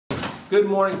Good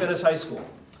morning, Venice High School.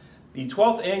 The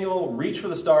 12th annual Reach for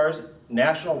the Stars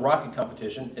National Rocket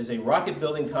Competition is a rocket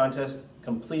building contest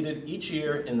completed each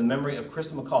year in the memory of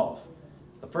Christa McAuliffe,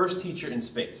 the first teacher in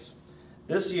space.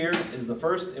 This year is the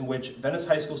first in which Venice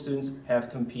High School students have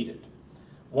competed.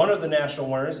 One of the national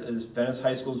winners is Venice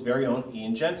High School's very own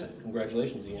Ian Jensen.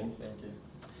 Congratulations, Ian. Thank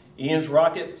you. Ian's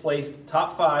rocket placed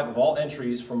top 5 of all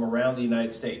entries from around the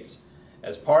United States.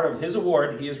 As part of his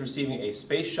award, he is receiving a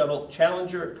Space Shuttle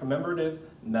Challenger Commemorative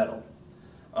Medal.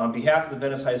 On behalf of the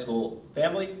Venice High School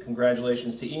family,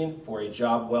 congratulations to Ian for a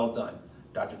job well done.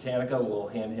 Dr. Tanica will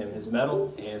hand him his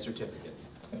medal and certificate.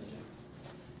 Thank you.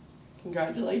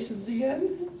 Congratulations,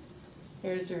 Ian.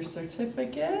 Here's your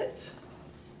certificate.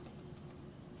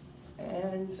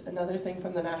 And another thing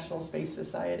from the National Space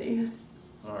Society.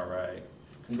 All right.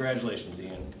 Congratulations,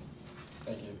 Ian.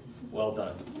 Thank you. Well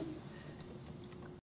done.